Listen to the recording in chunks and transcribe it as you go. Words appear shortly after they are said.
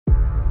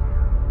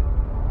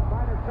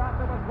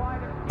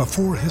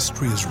Before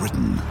history is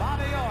written,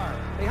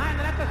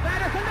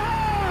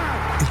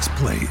 it's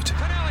played.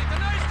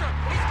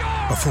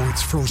 Before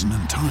it's frozen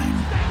in time,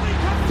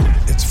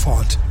 it's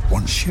fought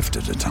one shift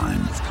at a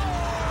time.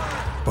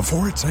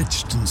 Before it's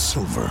etched in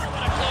silver,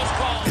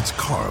 it's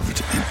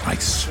carved in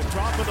ice.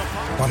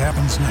 What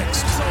happens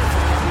next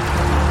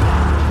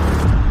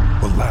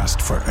will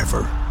last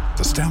forever.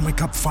 The Stanley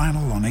Cup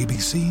Final on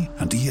ABC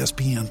and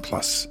ESPN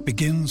Plus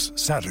begins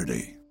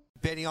Saturday.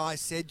 Benny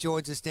Ice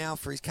joins us now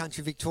for his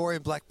Country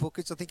Victorian Black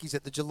Bookers. I think he's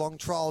at the Geelong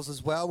Trials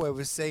as well, where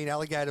we've seen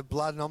Alligator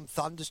Blood, and I'm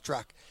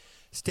thunderstruck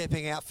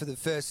stepping out for the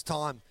first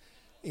time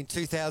in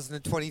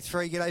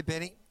 2023. G'day,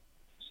 Benny.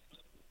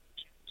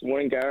 Good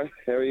morning, Gareth.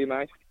 How are you,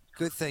 mate?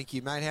 Good, thank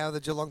you, mate. How are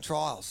the Geelong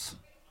Trials?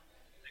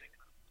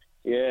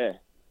 Yeah,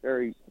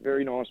 very,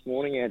 very nice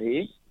morning out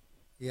here.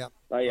 Yep.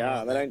 They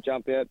are. They don't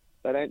jump out.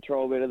 They don't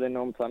trial better than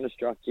I'm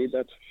thunderstruck, kid,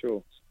 that's for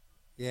sure.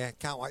 Yeah,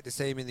 can't wait to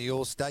see him in the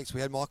All Stakes.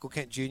 We had Michael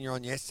Kent Jr.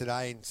 on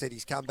yesterday and said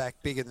he's come back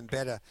bigger and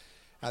better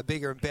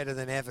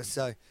than ever.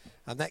 So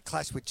that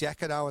clash with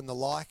Jacado and the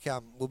like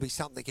will be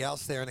something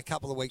else there in a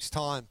couple of weeks'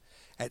 time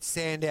at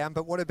Sandown.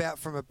 But what about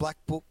from a Black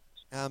Book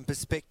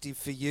perspective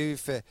for you,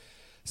 for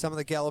some of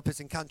the gallopers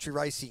in country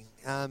racing,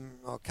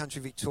 or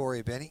Country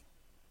Victoria, Benny?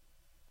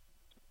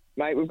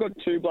 Mate, we've got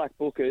two Black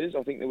Bookers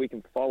I think that we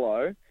can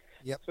follow.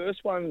 Yep.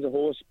 First one's a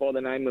horse by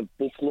the name of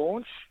Book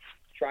Launch,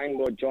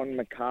 trained by John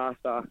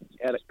MacArthur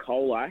out at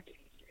Colac.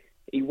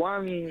 He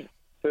won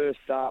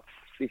first up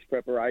this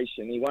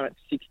preparation. He won at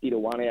 60 to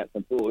 1 out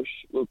the bush.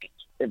 Look,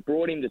 it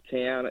brought him to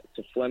town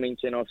to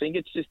Flemington. I think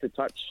it's just a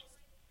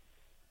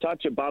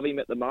touch above him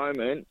at the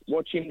moment.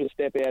 Watch him to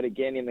step out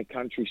again in the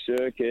country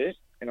circuit,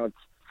 and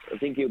I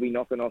think he'll be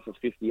knocking off a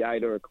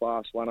 58 or a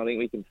Class 1. I think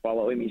we can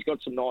follow him. He's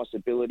got some nice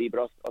ability,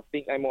 but I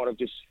think they might have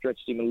just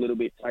stretched him a little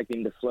bit, taking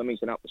him to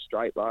Flemington up the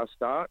straight last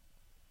start.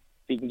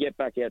 If he can get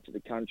back out to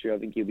the country, I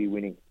think he'll be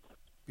winning.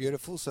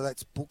 Beautiful. So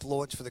that's Book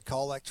Launch for the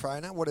Colac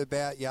trainer. What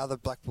about your other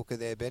Black Booker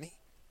there, Benny?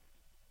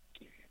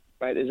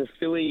 Mate, there's a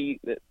filly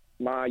that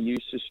Ma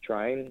Eustace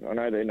train. I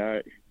know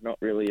they're not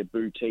really a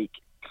boutique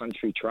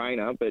country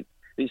trainer, but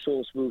this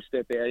horse will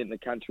step out in the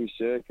country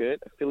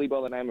circuit. A filly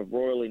by the name of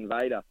Royal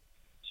Invader.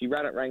 She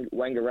ran at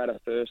Wangaratta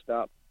first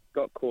up,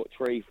 got caught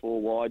 3-4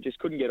 wide, just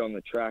couldn't get on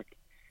the track.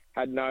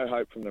 Had no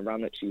hope from the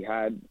run that she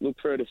had. Look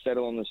for her to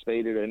settle on the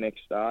speed at her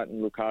next start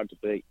and look hard to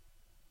beat.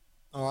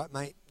 All right,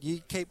 mate. You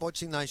keep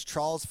watching those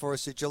trials for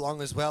us at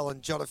Geelong as well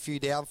and jot a few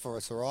down for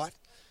us, all right?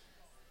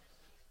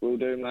 Will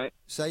do, mate.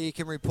 So you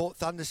can report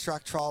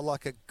Thunderstruck trial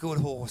like a good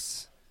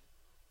horse.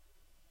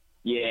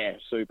 Yeah,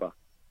 super.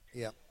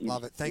 Yeah,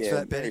 love it. Thanks for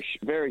that, Benny.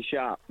 Very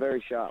sharp,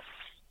 very sharp.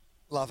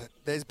 Love it.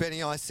 There's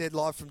Benny I said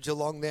live from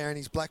Geelong there, and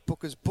his Black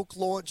Bookers Book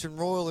Launch and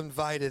Royal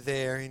Invader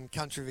there in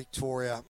Country Victoria.